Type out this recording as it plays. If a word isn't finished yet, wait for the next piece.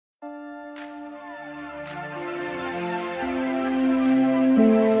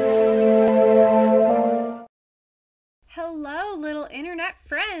Internet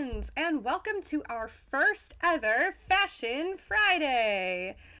friends, and welcome to our first ever Fashion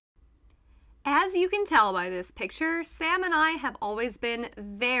Friday. As you can tell by this picture, Sam and I have always been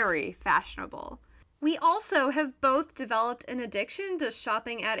very fashionable. We also have both developed an addiction to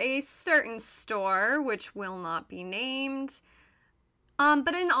shopping at a certain store, which will not be named.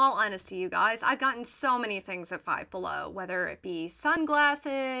 But in all honesty, you guys, I've gotten so many things at Five Below, whether it be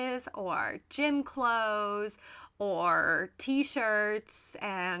sunglasses or gym clothes or t-shirts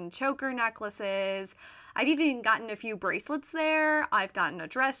and choker necklaces. I've even gotten a few bracelets there. I've gotten a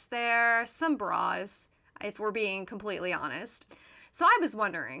dress there, some bras, if we're being completely honest. So I was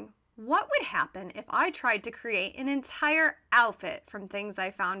wondering, what would happen if I tried to create an entire outfit from things I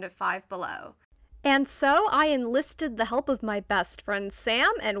found at Five Below? And so I enlisted the help of my best friend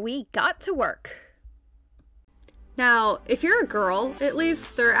Sam, and we got to work. Now, if you're a girl, at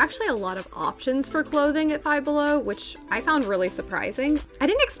least, there are actually a lot of options for clothing at Five Below, which I found really surprising. I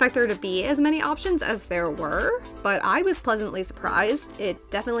didn't expect there to be as many options as there were, but I was pleasantly surprised.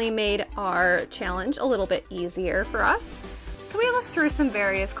 It definitely made our challenge a little bit easier for us. So we looked through some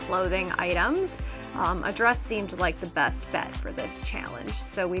various clothing items. A dress seemed like the best bet for this challenge,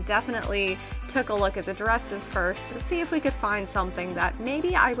 so we definitely took a look at the dresses first to see if we could find something that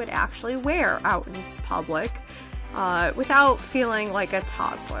maybe I would actually wear out in public without feeling like a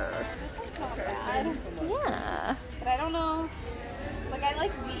toddler. This one's not bad. Yeah. But I don't know. Like, I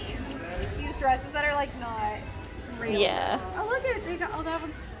like these dresses that are like not real. Yeah. Oh, look at it. They got, oh,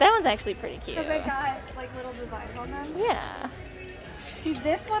 That one's actually pretty cute. because they got like little designs on them. Yeah. See,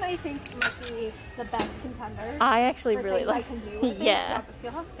 this one I think might be the best contender. I actually for really things like I can do with it. Yeah. But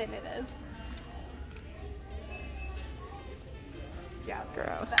feel how thin it is. Yeah.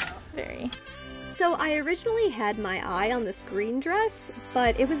 Gross. So. Very. So I originally had my eye on this green dress,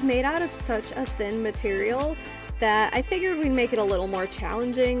 but it was made out of such a thin material that I figured we'd make it a little more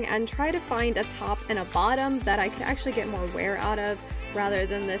challenging and try to find a top and a bottom that I could actually get more wear out of rather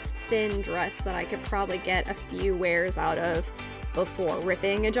than this thin dress that I could probably get a few wears out of before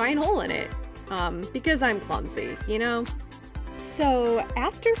ripping a giant hole in it, because I'm clumsy, you know? So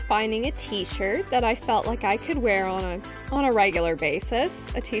after finding a t-shirt that I felt like I could wear on a regular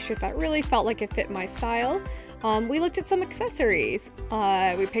basis, a t-shirt that really felt like it fit my style, we looked at some accessories.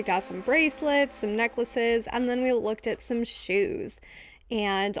 We picked out some bracelets, some necklaces, and then we looked at some shoes.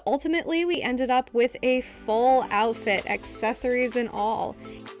 And ultimately we ended up with a full outfit, accessories and all.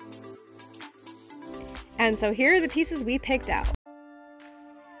 And so here are the pieces we picked out.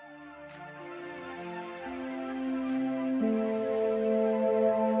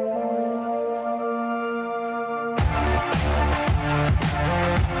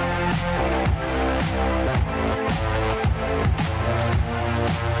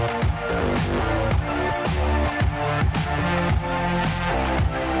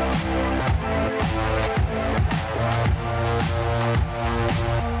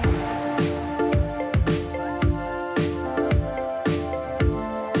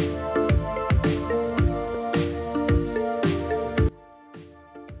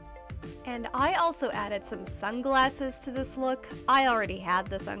 And I also added some sunglasses to this look. I already had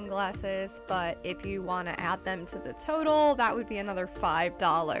the sunglasses, but if you want to add them to the total, that would be another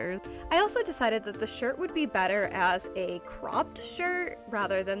 $5. I also decided that the shirt would be better as a cropped shirt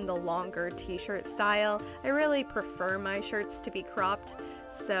rather than the longer t-shirt style. I really prefer my shirts to be cropped,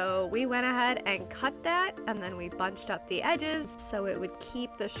 so we went ahead and cut that, and then we bunched up the edges so it would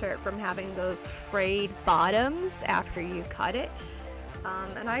keep the shirt from having those frayed bottoms after you cut it.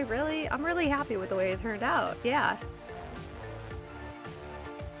 And I'm really happy with the way it turned out, yeah.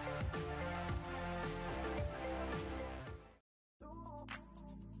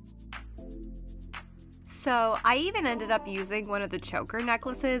 So I even ended up using one of the choker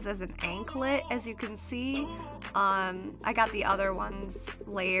necklaces as an anklet, as you can see. I got the other ones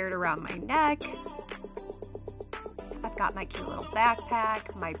layered around my neck. I've got my cute little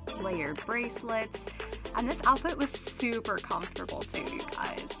backpack, my layered bracelets, and this outfit was super comfortable too, you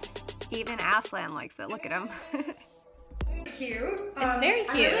guys. Even Aslan likes it, look at him. Cute. It's very cute.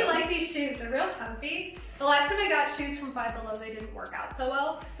 I really like these shoes, they're real comfy. The last time I got shoes from Five Below, they didn't work out so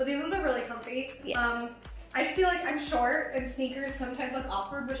well, but these ones are really comfy. Yes. I just feel like I'm short and sneakers sometimes look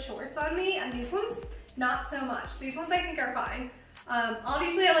awkward with shorts on me, and these ones, not so much. These ones I think are fine.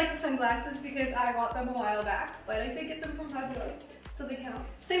 Obviously I like the sunglasses because I bought them a while back, but I did get them from Five Below, so they count.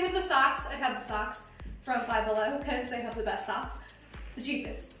 Same with the socks. I've had the socks from Five Below because they have the best socks, the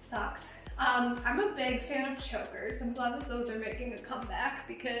cheapest socks. I'm a big fan of chokers. I'm glad that those are making a comeback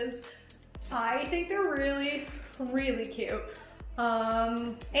because I think they're really, really cute.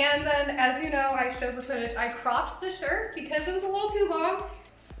 And then, as you know, I showed the footage, I cropped the shirt because it was a little too long.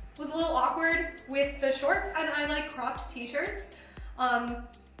 It was a little awkward with the shorts, and I like cropped t-shirts.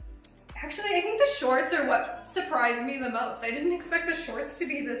 Actually, I think the shorts are what surprised me the most. I didn't expect the shorts to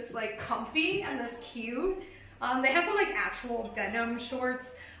be this like comfy and this cute. They had some like actual denim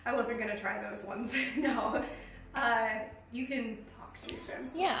shorts. I wasn't gonna try those ones, no. You can talk to me, Sam.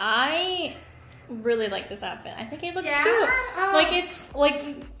 Yeah, I really like this outfit. I think it looks Yeah? cute.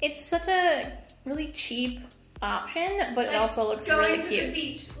 It's such a really cheap option, but it also looks really Going to cute. the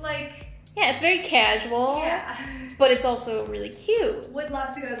beach, like, Yeah, it's very casual. yeah. But it's also really cute. Would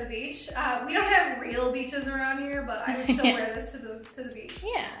love to go to the beach. We don't have real beaches around here, but I would still wear this to the beach.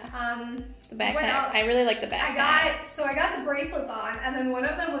 Yeah. The What backpack. else? I really like the backpack. I got the bracelets on, and then one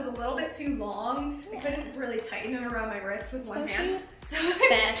of them was a little bit too long. I couldn't really tighten it around my wrist with one hand. So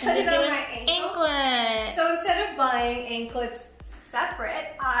I put it on my ankle. anklet. So instead of buying anklets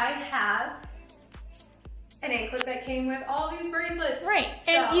separate, I have an anklet that came with all these bracelets. Right.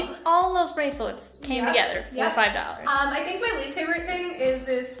 So, And all those bracelets came together for $5. I think my least favorite thing is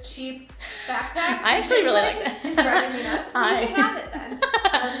this cheap backpack. I actually really like that. It's driving me nuts. You I- can have it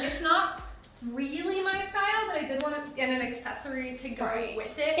then. It's not really my style, but I did want to get an accessory to go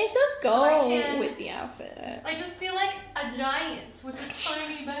with it. It does So I go can- with the outfit. I just feel like a giant with a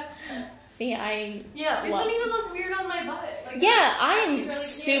tiny backpack. See, I Yeah, these love- don't even look weird on my butt. Like, Yeah, I actually am really cute.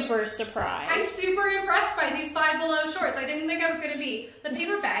 super surprised. I'm super impressed by these Five Below shorts. I didn't think I was gonna be. The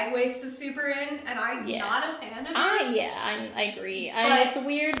paper bag waist is super in, and I'm not a fan of it. I agree. But it's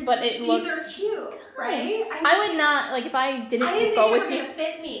weird, but it These looks are cute, right? I would not, like, if I didn't, I didn't go think with they you. were gonna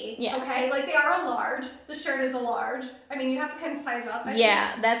fit me. Yeah. Okay, like they are a large. The shirt is a large. I mean, you have to kind of size up. I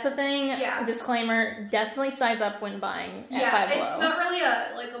Yeah, think. that's the thing. Yeah. Disclaimer, definitely size up when buying at Yeah, Five it's Below. not really a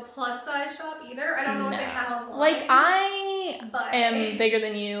plus size shop either. I don't know what they have online. Like, I but am bigger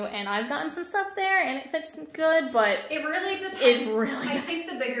than you, and I've gotten some stuff there, and it fits good, but it really depends. it really I depends. think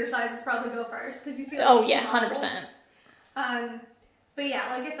the bigger sizes probably go first because you see. Like, Oh, yeah, smalls. 100%. But yeah,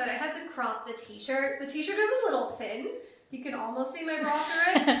 like I said, I had to crop the t-shirt. The t-shirt is a little thin. You can almost see my bra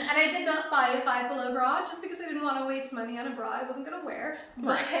through it. And I did not buy a Five Below bra just because I didn't want to waste money on a bra I wasn't going to wear.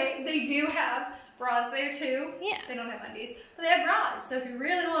 But they do have bras there too. Yeah. They don't have undies, but they have bras. So if you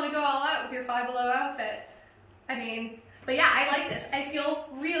really want to go all out with your Five Below outfit, I mean, but yeah, I like this. I feel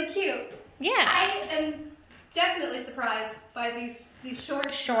real cute. Yeah. I am definitely surprised by these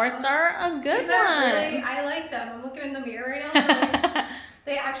shorts. Shorts though. are a good These are really, one. I like them. I'm looking in the mirror right now.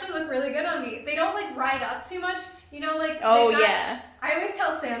 They actually look really good on me. They don't like ride up too much. You know, like Oh, they've got- yeah. I always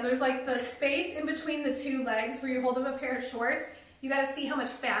tell Sam there's like the space in between the two legs where you hold up a pair of shorts. You got to see how much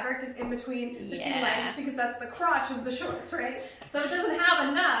fabric is in between the two legs because that's the crotch of the shorts, right? So if it doesn't have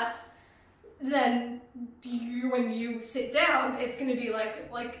enough, then when you sit down, it's gonna be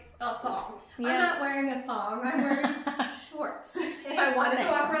like a thong. Yeah. I'm not wearing a thong. I'm wearing shorts. If I wanted to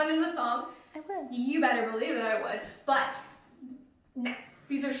walk around in a thong, I would. you better believe that I would. But no,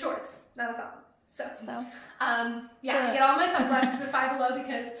 these are shorts, not a thong. So yeah, get all my sunglasses at Five Below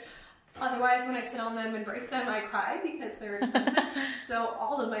because otherwise when I sit on them and break them, I cry because they're expensive. So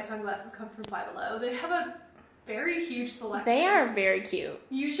all of my sunglasses come from Five Below. They have a very huge selection. They are very cute.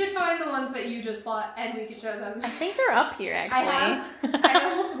 You should find the ones that you just bought and we could show them. I think they're up here, actually. I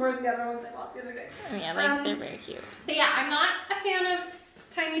almost wore the other ones I bought the other day. Yeah, they're very cute. But yeah, I'm not a fan of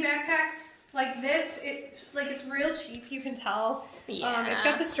tiny backpacks like this. It's real cheap, you can tell. Yeah. It's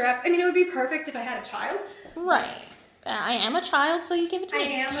got the straps. I mean, it would be perfect if I had a child. Right. I am a child, so you give it to I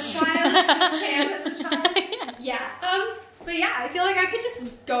me. am a child. Sam is a child. Yeah. But yeah, I feel like I could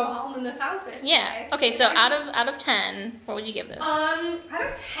just go home in this outfit. Yeah. Okay, so out of 10, what would you give this? Out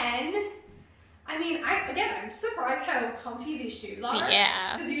of 10, I mean, I'm surprised how comfy these shoes are.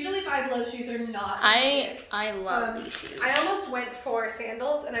 Yeah. Because usually Five Below shoes are not the I comfiest. love these shoes. I almost went for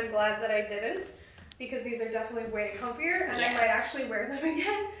sandals, and I'm glad that I didn't. Because these are definitely way comfier, and I might actually wear them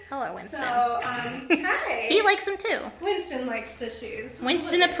again. Hello, Winston. So, hi. He likes them too. Winston likes the shoes.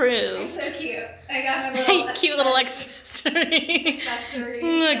 Winston Look, approved. I'm so cute. I got my little Cute little accessory. accessory.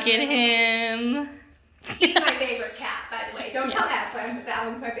 Look at him. He's my favorite cat, by the way. Don't tell Aslan, but that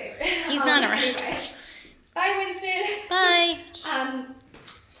one's my favorite. He's not around. Anyway. Bye, Winston. Bye.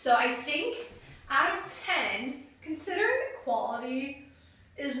 So I think out of 10, considering the quality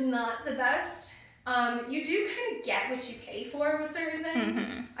is not the best, you do kind of get what you pay for with certain things.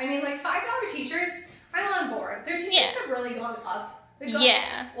 Mhm. I mean, like $5 t-shirts, I'm on board. Their t-shirts have really gone up. They've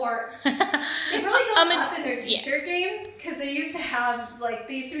gone, or they've really gone up in their t-shirt game because they used to have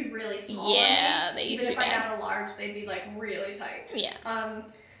they used to be really small. Yeah, on me. they used Even to be if I bad. got a large, they'd be like really tight. Yeah.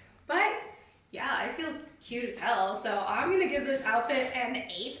 But yeah, I feel cute as hell. So I'm gonna give this outfit an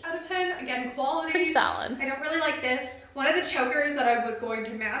 8 out of 10. Again, quality. Pretty solid. I don't really like this. One of the chokers that I was going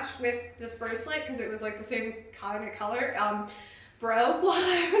to match with this bracelet, because it was like the same kind of color, broke while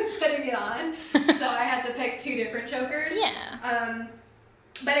I was putting it on. So I had to pick 2 different chokers. Yeah.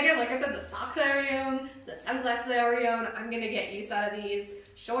 But again, like I said, the socks I already own, the sunglasses I already own. I'm gonna get use out of these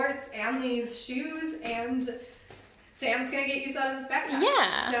shorts and these shoes, and Sam's gonna get use out of this backpack.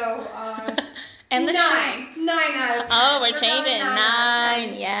 Yeah. So, and the 9 out of 10. Oh, we're changing. 9,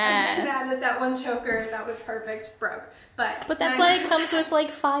 9, yes. I'm just mad that one choker that was perfect broke. But that's why it comes with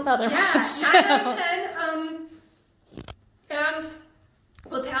like 5 other ones. Yeah, So. 9 out of 10. And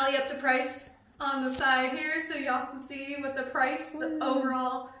we'll tally up the price on the side here so y'all can see what the price, the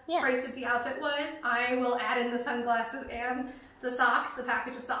overall price of the outfit was. I will add in the sunglasses and the socks, the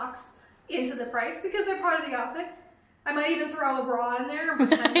package of socks, into the price because they're part of the outfit. I might even throw a bra in there,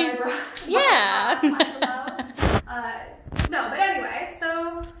 pretend my bra. Yeah. No, but anyway,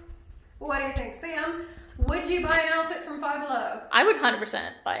 so what do you think, Sam? Would you buy an outfit from Five Below? I would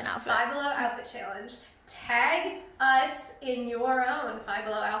 100% buy an outfit. Five Below outfit challenge. Tag us in your own Five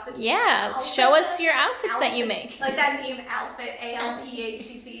Below outfit challenge. Yeah, show us your outfits that you make. Like that meme, outfit,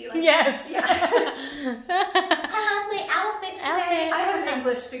 ALPHET. Like, yes. Yeah. I love my outfit today. I have an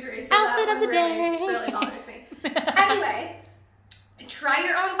English degree, so outfit that of the really, day. really bothers me. Anyway, try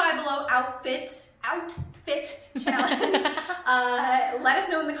your own Five Below outfit challenge. Let us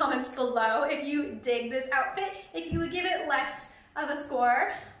know in the comments below if you dig this outfit, if you would give it less of a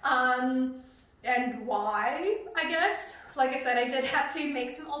score, and why, I guess. Like I said, I did have to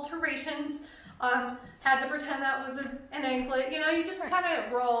make some alterations. Had to pretend that was an anklet. You know, you just kind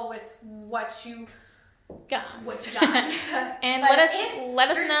of roll with what you got. And but let us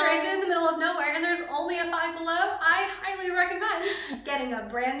you're know. stranded in the middle of nowhere and there's only a Five Below, I highly recommend getting a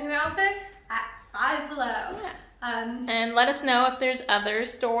brand new outfit at Five Below. Yeah. And let us know if there's other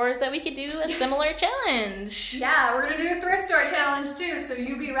stores that we could do a similar challenge. Yeah, we're gonna do a thrift store challenge too, so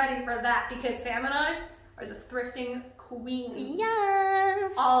you be ready for that because Sam and I are the thrifting queens.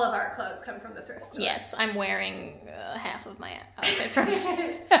 Yes. All of our clothes come from the thrift store. Yes, I'm wearing half of my outfit from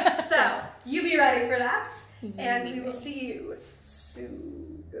So, you be ready for that, and we will see you soon.